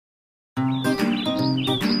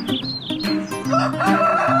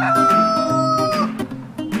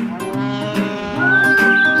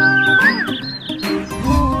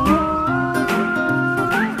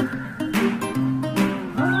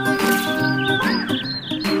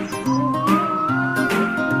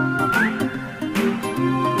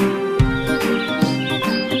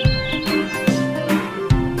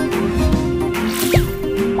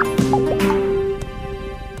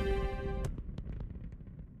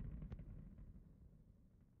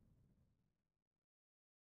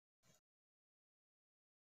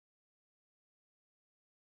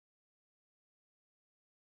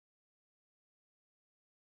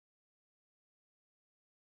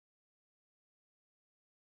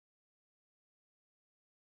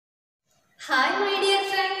Hi my dear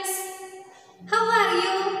friends, how are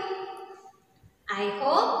you? I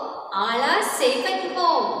hope all are safe at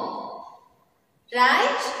home,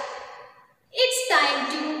 right? It's time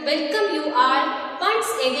to welcome you all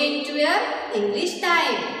once again to your English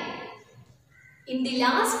time. In the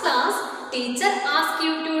last class, teacher asked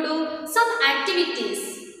you to do some activities.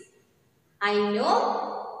 I know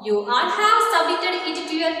you all have submitted it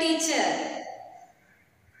to your teacher,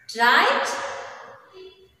 right?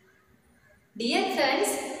 Dear friends,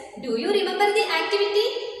 do you remember the activity?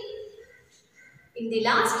 In the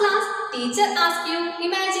last class, teacher asked you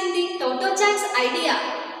imagine the Toto-chan's idea.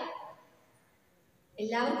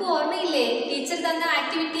 എല്ലാവർക്കും ഓർമ്മയില്ലേ teacher തന്ന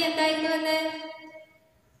activity എന്തായിരുന്നുവെന്ന്?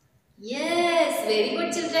 Yes, very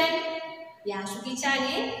good children.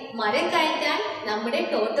 യാഷുക്കി-ചാനെ മരം കയറ്റാൻ നമ്മുടെ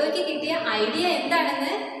ടോട്ടോയ്ക്ക് കിട്ടിയ idea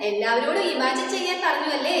എന്താണെന്ന് എല്ലാവരോടും imagine ചെയ്യാൻ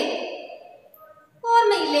പറഞ്ഞു അല്ലേ?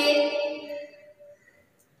 ഓർമ്മയില്ലേ?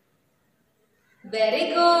 Very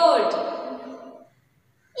good.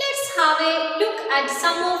 Let's have a look at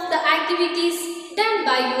some of the activities done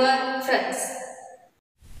by your friends.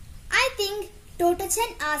 I think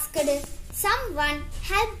Toto-chan asked someone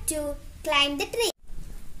help to climb the tree.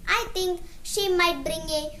 I think she might bring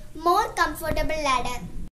a more comfortable ladder.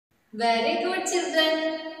 Very good, children.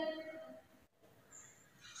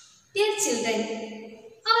 Dear children,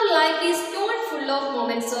 our life is not full of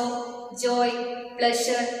moments of joy,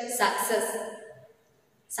 pleasure, success.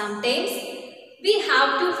 Sometimes we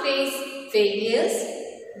have to face failures,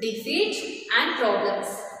 defeat and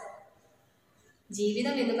problems.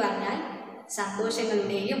 ജീവിതം എന്ന് പറഞ്ഞാൽ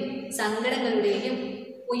സന്തോഷങ്ങളുടെയും സങ്കടങ്ങളുടെയും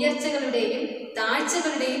ഉയർച്ചകളുടെയും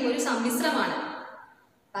താഴ്ചകളുടെയും ഒരു സമ്മിശ്രമാണ്.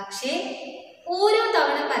 പക്ഷേ ഓരോ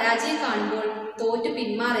തവണ പരാജയം കാണുമ്പോൾ തോറ്റു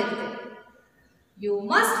പിന്മാറരുത്. You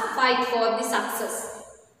must fight for the success.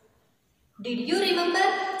 Did you remember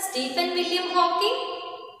Stephen William Hawking?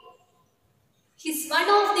 His one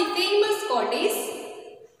of the famous quote is,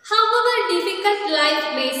 however difficult life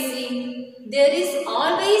may seem, there is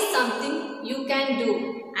always something you can do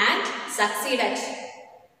and succeed at.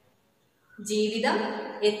 ജീവിതം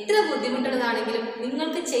എത്ര ബുദ്ധിമുട്ടുള്ളതാണെങ്കിലും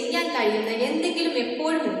നിങ്ങൾക്ക് ചെയ്യാൻ കഴിയുന്ന എന്തെങ്കിലും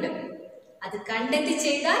എപ്പോഴും ഉണ്ട്. അത് കണ്ടെത്തി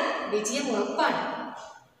ചെയ്താൽ വിജയം ഉറപ്പാണ്.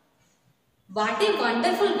 What a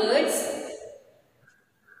wonderful words!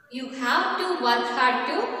 You have to work hard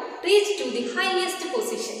to reach to the highest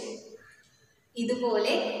position.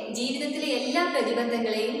 ഇതുപോലെ ജീവിതത്തിലെ എല്ലാ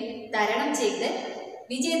പ്രതിബന്ധങ്ങളെയും തരണം ചെയ്ത്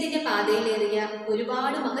വിജയത്തിന്റെ പാതയിലേറിയ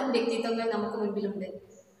ഒരുപാട് മഹത് വ്യക്തിത്വങ്ങൾ നമുക്ക് മുൻപിലുണ്ട്.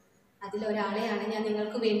 അതിലൊരാളെയാണ് ഞാൻ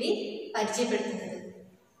നിങ്ങൾക്ക് വേണ്ടി പരിചയപ്പെടുത്തുന്നത്.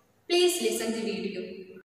 Please listen the video.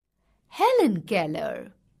 Helen Keller.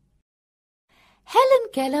 Helen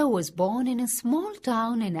Keller was born in a small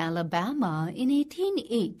town in Alabama in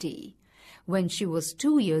 1880. When she was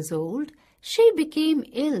 2 years old, she became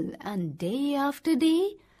ill, and day after day,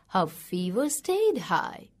 her fever stayed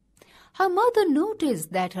high. Her mother noticed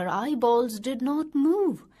that her eyeballs did not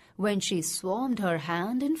move when she swarmed her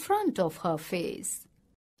hand in front of her face.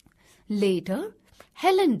 Later,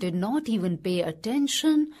 Helen did not even pay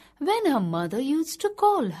attention when her mother used to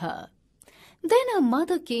call her. Then her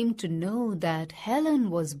mother came to know that Helen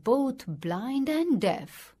was both blind and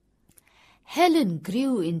deaf. Helen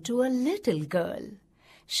grew into a little girl.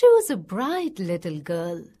 She was a bright little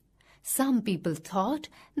girl. Some people thought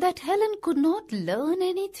that Helen could not learn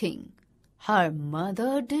anything. Her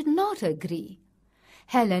mother did not agree.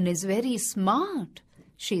 Helen is very smart,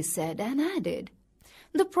 she said and added.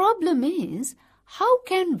 The problem is, how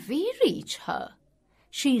can we reach her?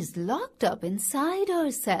 She is locked up inside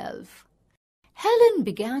herself. Helen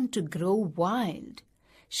began to grow wild.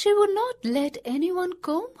 She would not let anyone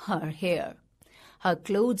comb her hair. Her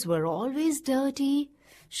clothes were always dirty.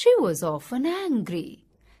 She was often angry.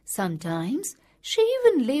 Sometimes she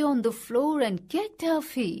even lay on the floor and kicked her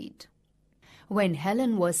feet. When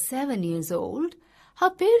Helen was 7 years old, her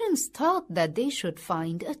parents thought that they should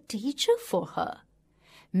find a teacher for her.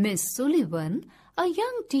 Miss Sullivan, a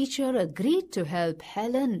young teacher, agreed to help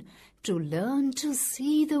Helen to learn to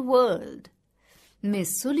see the world. Miss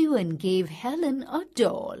Sullivan gave Helen a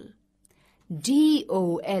doll.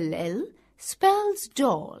 D-O-L-L spells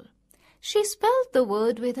doll. She spelled the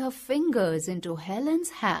word with her fingers into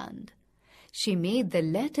Helen's hand. She made the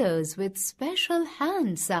letters with special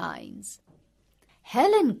hand signs.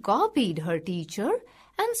 Helen copied her teacher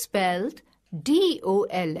and spelled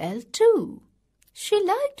D-O-L-L too. She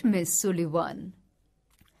liked Miss Sullivan.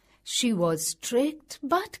 She was strict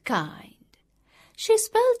but kind. She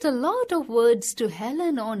spelled a lot of words to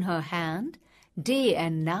Helen on her hand, day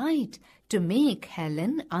and night, to make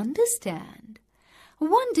Helen understand.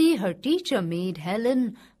 One day her teacher made Helen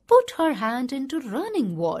put her hand into running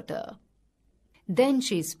water. Then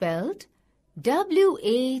she spelled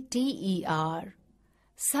water.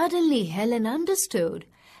 Suddenly Helen understood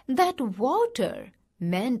that water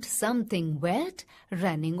meant something wet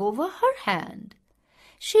running over her hand.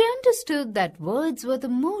 She understood that words were the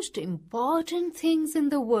most important things in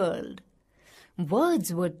the world.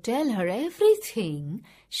 Words would tell her everything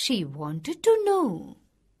she wanted to know.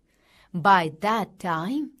 By that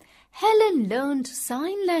time, Helen learned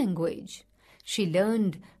sign language. She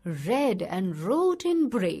learned, read and wrote in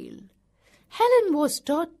Braille. Helen was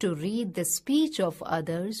taught to read the speech of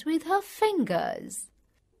others with her fingers.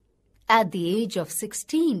 At the age of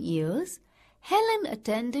 16 years, Helen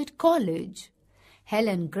attended college.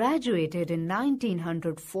 Helen graduated in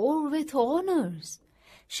 1904 with honors.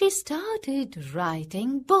 She started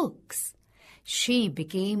writing books. She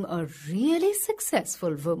became a really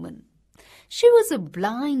successful woman. She was a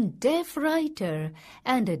blind, deaf writer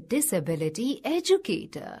and a disability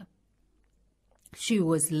educator. She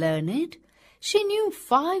was learned. She knew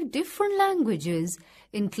 5 different languages,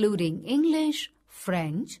 including English,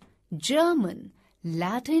 French, German,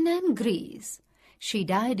 Latin and Greek. She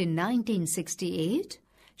died in 1968.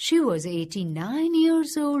 She was 89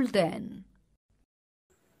 years old then.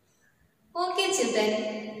 Okay,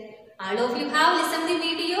 children. All of you have listened to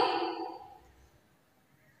the video?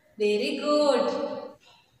 Very good.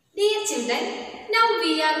 Dear children, now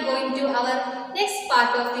we are going to our next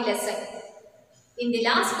part of the lesson. In the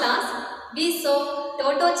last class, we saw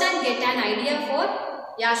Toto-chan get an idea for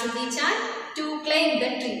Yashuki-chan to climb the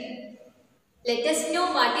tree. Let us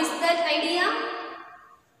know what is that idea.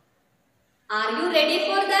 Are you ready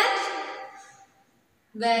for that?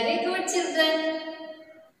 Very good, children.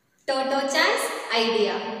 Toto-chan's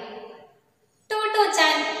idea.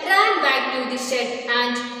 Toto-chan ran back to the shed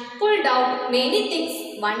and pulled out many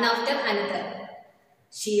things one after another.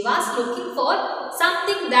 She was looking for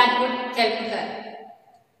something that would help her.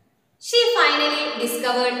 She finally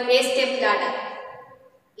discovered a step ladder.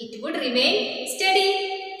 It would remain steady,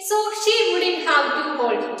 so she wouldn't have to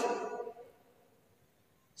hold it.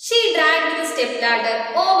 She dragged the step ladder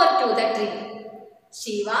over to the tree.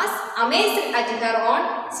 She was amazed at her own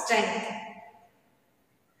strength.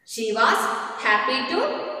 She was happy to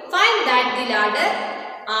find that the ladder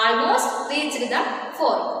almost reached the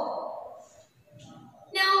fork.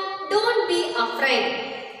 Now, don't be afraid,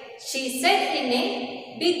 she said in a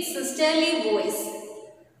big sisterly voice.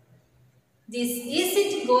 This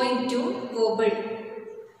isn't going to wobble.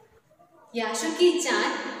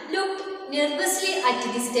 Yashuki-chan looked nervously at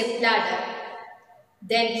the step ladder.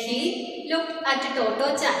 Then he looked at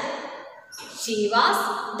Toto-chan. She was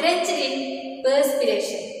drenched in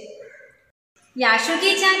perspiration.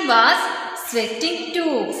 Yashuki-chan was sweating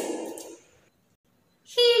too.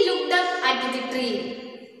 He looked up at the tree.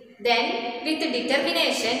 Then, with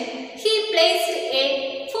determination, he placed a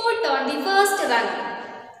foot on the first rung.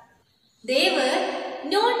 They were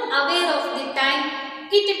not aware of the time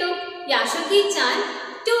it took Yashuki-chan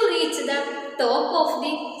to reach the top of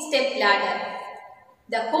the step ladder.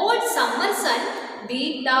 The whole summer sun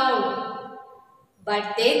beat down,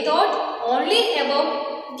 but they thought only about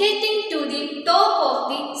getting to the top of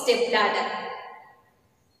the step ladder.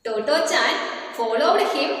 Toto-chan followed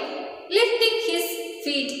him, lifting his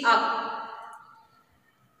feet up.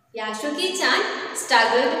 Yashuki-chan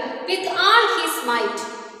struggled with all his might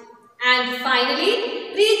and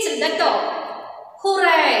finally reached the top.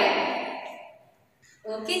 Hooray!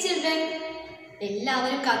 Okay, children.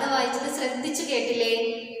 എല്ലാവരും കഥ വായിച്ചത് ശ്രദ്ധിച്ചു കേട്ടില്ലേ?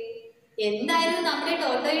 എന്തായിരുന്നു നമ്മുടെ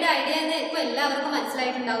ടോട്ടോയുടെ idea എന്ന് ഇപ്പൊ എല്ലാവർക്കും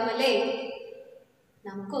മനസ്സിലായിട്ടുണ്ടാവും അല്ലേ?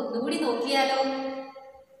 നമുക്ക് ഒന്നുകൂടി നോക്കിയാലോ?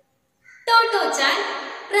 Toto-chan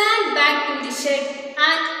ran back to the shed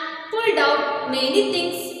and pulled out many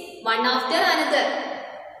things one after another.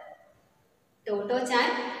 Toto-chan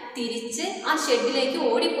തിരിച്ച് ആ ഷെഡിലേക്ക്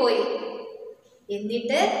ഓടിപ്പോയി.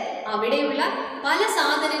 എന്നിട്ട് അവിടെയുള്ള പല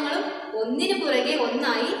സാധനങ്ങളും ഒന്നിനു പുറകെ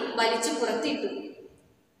ഒന്നായി വലിച്ചു പുറത്തിട്ടു.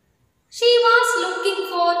 She was looking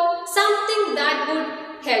for something that would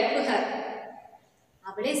help her.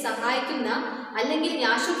 അവളെ സഹായിക്കുന്ന അല്ലെങ്കിൽ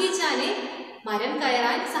യാഷുക്കി-ചാനെ മരം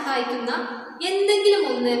കയറാൻ സഹായിക്കുന്ന എന്തെങ്കിലും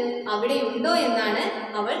ഒന്ന് അവിടെ ഉണ്ടോ എന്നാണ്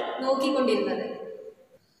അവൾ നോക്കിക്കൊണ്ടിരുന്നത്.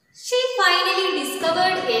 She finally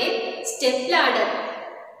discovered a step ladder.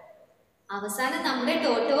 അവസാനം നമ്മുടെ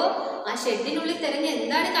ടോട്ടോ ആ ഷെഡിനുള്ളിൽ തിരഞ്ഞ്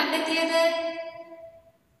എന്താണ് കണ്ടെത്തിയത്?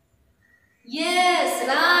 Yes,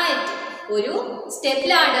 right. ഒരു സ്റ്റെപ്പ്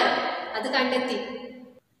ലാഡർ അത് കണ്ടെത്തി.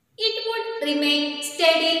 It would remain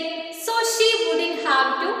steady, so she wouldn't have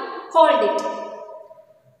to hold it.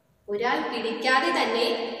 ഒരാൾ പിടിക്കാതെ തന്നെ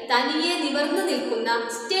തനിയെ നിവർന്നു നിൽക്കുന്ന,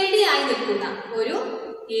 സ്റ്റഡി ആയി നിൽക്കുന്ന ഒരു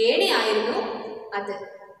ഏണിയായിരുന്നു അത്.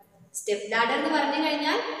 സ്റ്റെപ്പ് ലാഡർ എന്ന് പറഞ്ഞു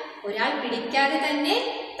കഴിഞ്ഞാൽ ഒരാൾ പിടിക്കാതെ തന്നെ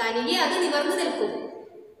തനിയെ അത് നിവർന്നു നിൽക്കും.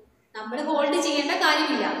 നമ്മൾ ഹോൾഡ് ചെയ്യേണ്ട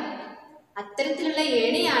കാര്യമില്ല. അത്തരത്തിലുള്ള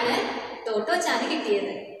ഏണിയാണ് ടോട്ടോച്ചാന്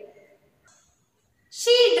കിട്ടിയത്.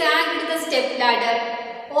 She dragged the step ladder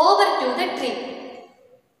over to the tree.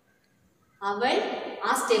 അവൾ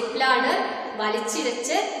ആ സ്റ്റെപ്പ് ലാഡർ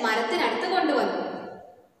വലിച്ചിഴച്ച് മരത്തിനടുത്ത് കൊണ്ടുവന്നു.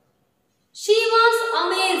 She was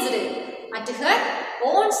amazed at her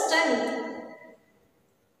own strength.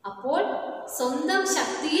 അപ്പോൾ സ്വന്തം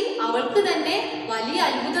ശക്തിയിൽ അവൾക്ക് തന്നെ വലിയ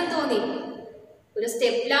അത്ഭുതം തോന്നി. ഒരു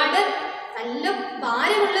സ്റ്റെപ്പ് ലാഡർ നല്ല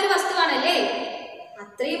ഭാരമുള്ളൊരു വസ്തുവാണല്ലേ.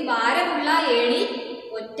 അത്രയും ഭാരമുള്ള ഏണി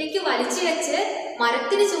ഒറ്റയ്ക്ക് വലിച്ചിഴച്ച്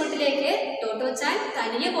മരത്തിന് ചുവട്ടിലേക്ക് ടോട്ടോച്ചാൻ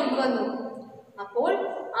തനിയെ കൊണ്ടുവന്നു. അപ്പോൾ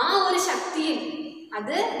ആ ഒരു ശക്തിയിൽ,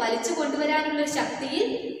 അത് വലിച്ചു കൊണ്ടുവരാനുള്ള ശക്തിയിൽ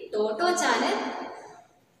ടോട്ടോച്ചാന്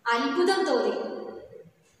അത്ഭുതം തോന്നി.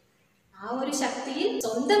 ആ ഒരു ശക്തിയിൽ,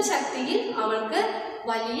 സ്വന്തം ശക്തിയിൽ അവൾക്ക്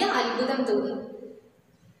വലിയ അത്ഭുതം തോന്നി.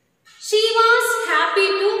 She was happy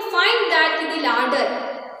to find that the ladder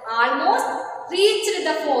almost reached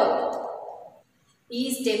the fork. ഈ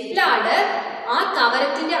സ്റ്റെപ്പ് ലാഡർ ആ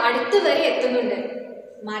കവരത്തിന്റെ അടുത്ത് വരെ എത്തുന്നുണ്ട്.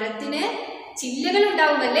 മരത്തിന് ചില്ലകൾ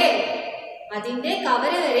ഉണ്ടാവുമല്ലേ, അതിന്റെ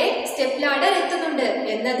കവര വരെ സ്റ്റെപ്പ് ലാഡർ എത്തുന്നുണ്ട്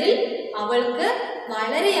എന്നതിൽ അവൾക്ക്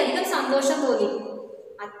വളരെയധികം സന്തോഷം തോന്നി.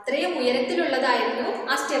 അത്രയും ഉയരത്തിലുള്ളതായിരുന്നു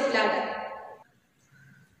ആ step ladder.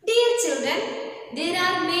 Dear children, there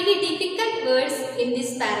are many difficult words in this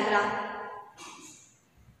paragraph.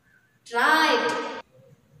 Right.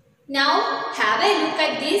 Now have a look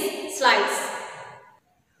at these slides.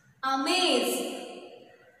 Amaze.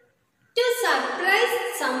 To surprise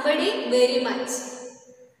somebody very much.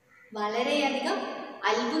 വളരെയധികം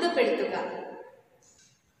അത്ഭുതപ്പെടുത്തുക.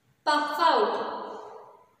 Puff out.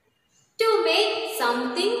 To make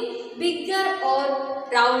something bigger or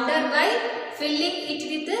rounder by filling it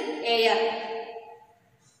with air.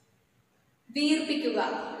 വീർപ്പിക്കുക.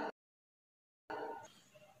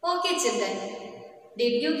 Okay children,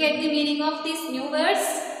 did you get the meaning of these new words?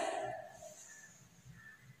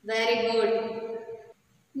 Very good.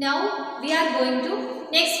 Now we are going to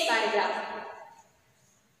next paragraph.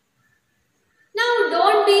 Now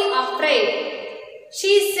don't be afraid,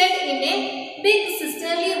 she said in a big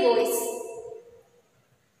sisterly voice.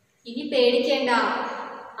 ഇനി പേടിക്കേണ്ട,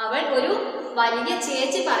 അവൾ ഒരു വലിയ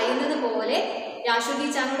ചേച്ചി പറയുന്നത് പോലെ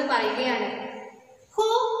യാഷുദി-ചാനോട് പറയുകയാണ്. Who?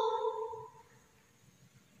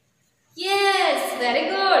 Yes, very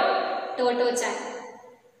good, Toto-chan.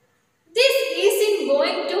 This isn't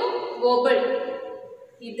going to wobble.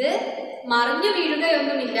 ഇത് മറിഞ്ഞു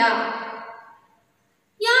വീഴുകയൊന്നുമില്ല.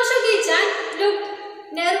 യാഷുദി-chan looked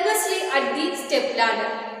nervously at the step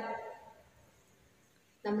ladder.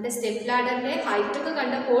 നമ്മുടെ സ്റ്റെപ്പ് ലാഡറിന്റെ ഹൈറ്റ് ഒക്കെ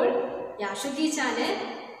കണ്ടപ്പോൾ യാഷുദി-ചാന്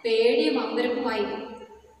പേടിയും അമ്പരപ്പുമായി.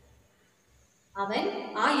 അവൻ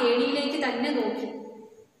ആ ഏണിയിലേക്ക് തന്നെ നോക്കി.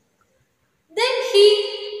 Then he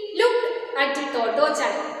looked at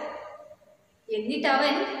Toto-chan. എന്നിട്ട്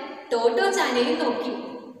അവൻ ടോട്ടോ-ചാനെയും നോക്കി.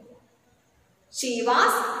 She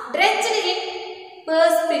was drenched in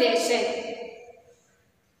perspiration.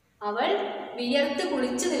 അവൾ വിയർത്ത്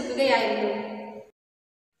കുളിച്ചു നിൽക്കുകയായിരുന്നു.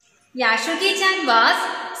 യാഷുദി-chan was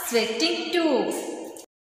sweating too.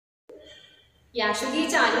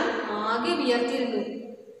 യാഷുദി-ചാനും ആകെ വിയർത്തിരുന്നു.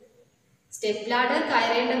 സ്റ്റെപ്പ് ലാഡർ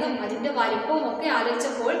കയറേണ്ടതും അതിന്റെ വലിപ്പവും ഒക്കെ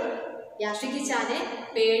ആലോചിച്ചപ്പോൾ യാഷുദി-ചാന്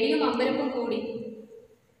പേടിയും അമ്പരപ്പും കൂടി.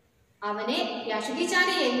 അവനെ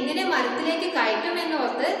യാഷുദി-ചാനെ എങ്ങനെ മരത്തിലേക്ക്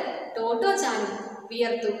കയറ്റുമെന്നോർത്ത് ടോട്ടോ-ചാനും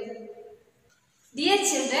വിയർത്തു. Dear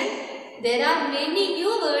children, there are many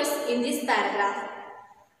new words in this paragraph.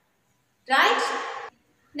 Right?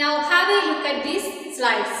 Now have a look at these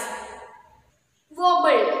slides.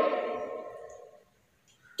 Wobble.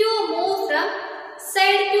 To move from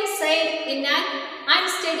side to side in an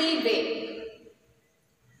unsteady way.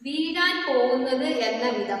 വീഴാൻ പോകുന്നത് എന്ന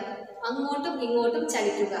വിധം അങ്ങോട്ടും ഇങ്ങോട്ടും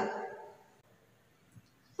ചലിക്കുക.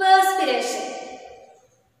 Perspiration.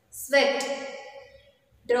 Sweat.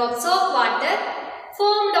 Drops of water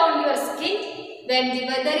formed on your skin when the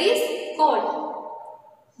weather is cold.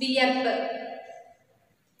 വിയർപ്പ്.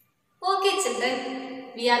 Okay children,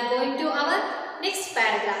 we are going to our next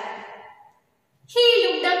paragraph. He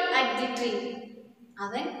looked up at the tree.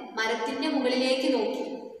 അവൻ മരത്തിന്റെ മുകളിലേക്ക് നോക്കി.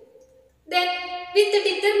 Then with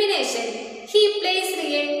determination he placed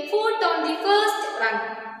a foot on the first rung.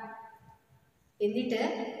 എന്നിട്ട്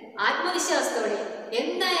ആത്മവിശ്വാസത്തോടെ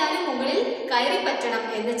എന്തായാലും മുകളിൽ കയറി പറ്റണം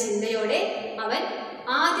എന്ന ചിന്തയോടെ അവൻ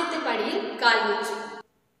ആദ്യത്തെ പടിയിൽ കാൽ വെച്ചു.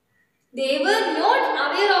 They were not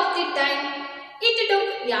aware of the time it took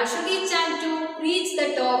Yashudi-chan to reach the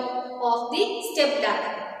top of the step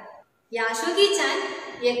ladder. യാഷുദി-ചാൻ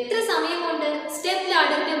എത്ര സമയം കൊണ്ട് സ്റ്റെപ്പ്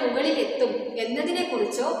ലാഡറിന്റെ മുകളിൽ എത്തും എന്നതിനെ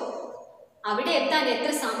കുറിച്ചോ അവിടെ എത്താൻ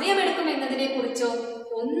എത്ര സമയമെടുക്കും എന്നതിനെ കുറിച്ചോ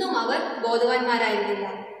ഒന്നും അവർ ബോധവാന്മാരായിരുന്നില്ല.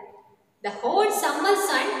 The hot summer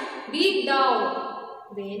sun beat down.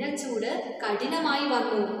 വേനൽ ചൂട് കഠിനമായി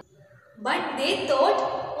വന്നു. But they thought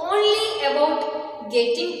only about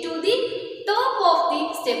getting to the top of the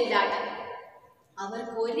step ladder.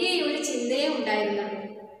 അവർക്ക് ഒരേ ഒരു ചിന്തയേ ഉണ്ടായിരുന്നുള്ളൂ,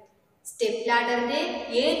 സ്റ്റെപ്പ് ലാഡറിന്റെ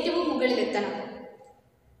ഏറ്റവും മുകളിലെത്തണം.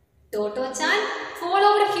 Totto-chan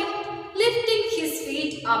followed him, lifting his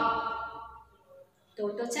feet up.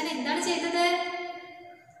 Totto-chan എന്താണ് ചെയ്തത്?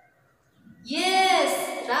 Yes,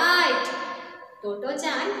 right.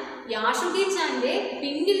 ടോട്ടോച്ചാൻ യാഷുഗി-ചാന്റെ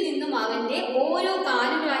പിന്നിൽ നിന്നും അവന്റെ ഓരോ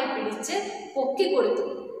കാലുകളായി പിടിച്ച് പൊക്കിക്കൊടുത്തു.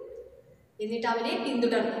 എന്നിട്ട് അവനെ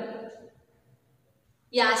പിന്തുടർന്നു.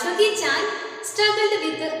 യാഷുഗി-ചാൻ struggled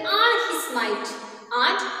with all his might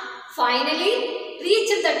and finally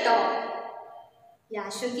reached the top.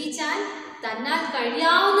 യാഷുഗി-ചാൻ തന്നാൽ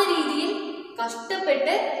കഴിയാവുന്ന രീതിയിൽ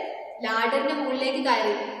കഷ്ടപ്പെട്ട് ലാഡറിന്റെ മുകളിലേക്ക്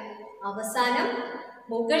കയറി. അവസാനം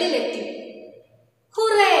മുകളിലെത്തി.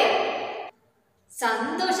 ഹുറേ!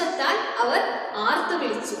 സന്തോഷത്താൽ അവർ ആർത്തു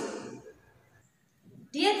വിളിച്ചു.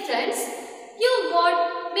 Dear friends, you got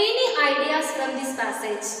many ideas from this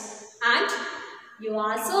passage and you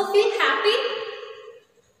also feel happy?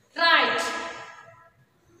 Right.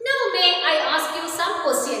 Now may I ask you some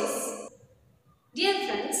questions? Dear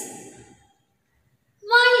friends,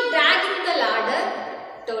 while dragging the ladder,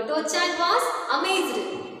 Toto-chan was amazed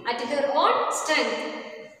at her own strength.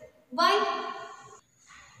 Why?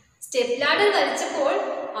 Step ladder വലിച്ചപ്പോൾ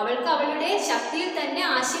അവൾക്ക് അവളുടെ ശക്തിയിൽ തന്നെ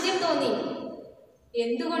ആശ്ചര്യം തോന്നി.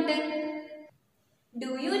 എന്തുകൊണ്ട്?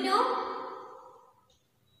 Do you know?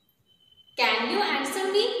 Can you answer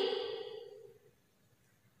me?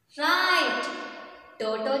 Right.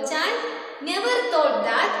 Toto-chan never thought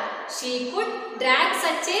that she could drag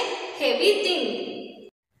such a heavy thing.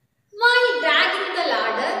 While dragging the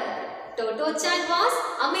ladder, Toto-chan was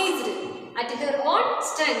amazed at her own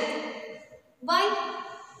strength. Why?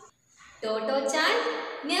 Toto-chan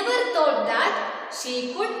never thought that she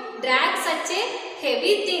could drag such a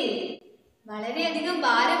heavy thing. വളരെയധികം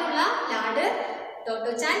ഭാരമുള്ള ladder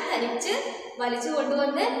Totto-chan തനിച്ച് വലിച്ചു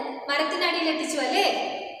കൊണ്ടുവന്ന് മരത്തിനടിയിൽ എത്തിച്ചു അല്ലേ?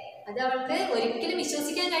 അത് അവൾക്ക് ഒരിക്കലും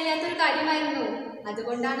വിശ്വസിക്കാൻ കഴിയാത്തൊരു കാര്യമായിരുന്നു.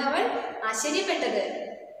 അതുകൊണ്ടാണ് അവൾ ആശ്ചര്യപ്പെട്ടത്.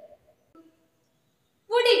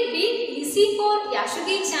 Would it be easy for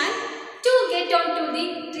Yasugi-chan to get onto the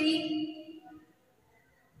tree?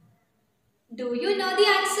 Do you know the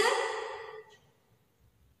answer?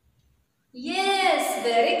 Yes,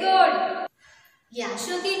 very good.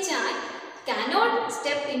 Yasugi-chan cannot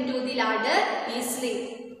step into the ladder easily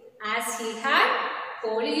as he had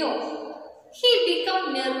polio. He became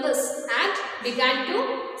nervous and began to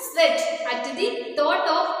sweat at the thought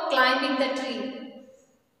of climbing the tree.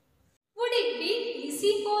 Would it be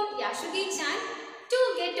easy for Yasugi-chan to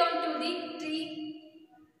get onto the tree?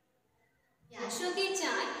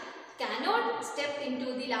 Yasugi-chan cannot step into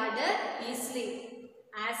the ladder easily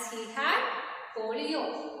as he had polio.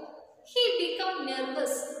 He became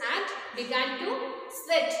nervous and began to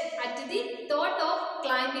sweat at the thought of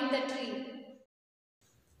climbing the tree.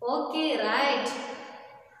 Okay, right.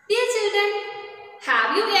 Dear children,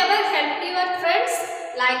 have you ever helped your friends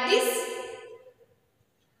like this?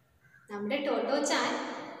 നമ്മുടെ ടോട്ടോ-ചാൻ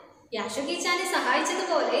യാഷുഗി-ചാനെ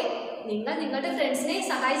സഹായിച്ചതുപോലെ നിങ്ങൾ നിങ്ങളുടെ ഫ്രണ്ട്സിനെ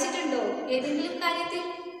സഹായിച്ചിട്ടുണ്ടോ ഏതെങ്കിലും കാര്യത്തിൽ?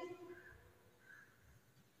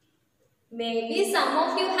 Maybe some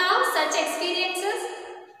of you have such experiences.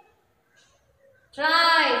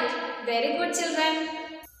 Right. Very good, children.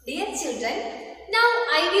 Dear children, now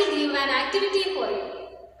I will give an activity for you.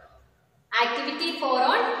 Activity 4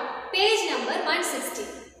 on page number 160.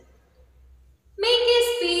 Make a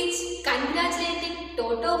speech congratulating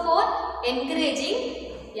Toto for encouraging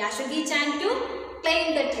Yasugi-chan to climb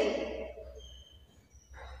the tree.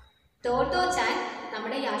 Toto-chan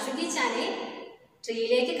നമ്മുടെ യാഷുഗി-ചാനെ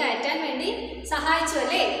ട്രീയിലേക്ക് കയറ്റാൻ വേണ്ടി സഹായിച്ചു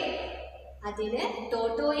അല്ലേ? അതിന്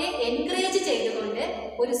ടോട്ടോയെ encourage ചെയ്തുകൊണ്ട്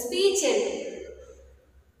ഒരു speech എഴുതി.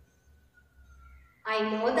 I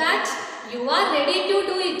know that you are ready to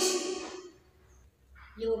do it.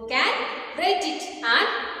 You can write it and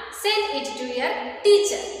send it to your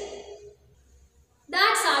teacher.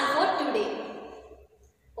 That's all for today.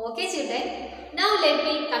 Okay, children. Now let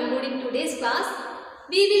me conclude in today's class.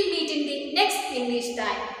 We will meet in the next English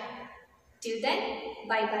time. Till then,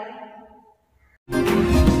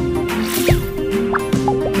 bye-bye.